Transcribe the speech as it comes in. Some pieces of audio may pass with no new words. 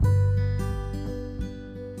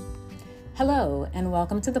Hello, and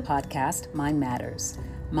welcome to the podcast Mind Matters.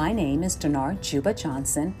 My name is Denard Juba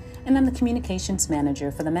Johnson, and I'm the Communications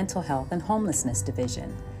Manager for the Mental Health and Homelessness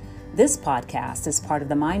Division. This podcast is part of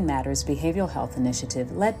the Mind Matters Behavioral Health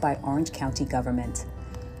Initiative led by Orange County Government.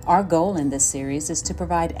 Our goal in this series is to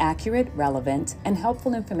provide accurate, relevant, and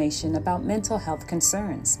helpful information about mental health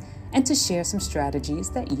concerns and to share some strategies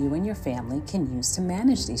that you and your family can use to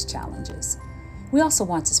manage these challenges. We also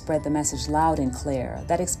want to spread the message loud and clear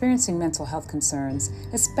that experiencing mental health concerns,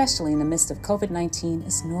 especially in the midst of COVID-19,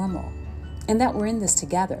 is normal, and that we're in this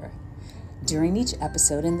together. During each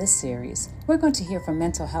episode in this series, we're going to hear from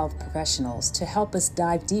mental health professionals to help us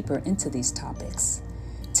dive deeper into these topics.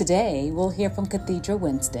 Today, we'll hear from Cathedra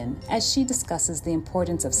Winston as she discusses the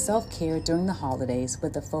importance of self-care during the holidays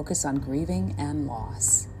with a focus on grieving and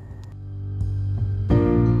loss.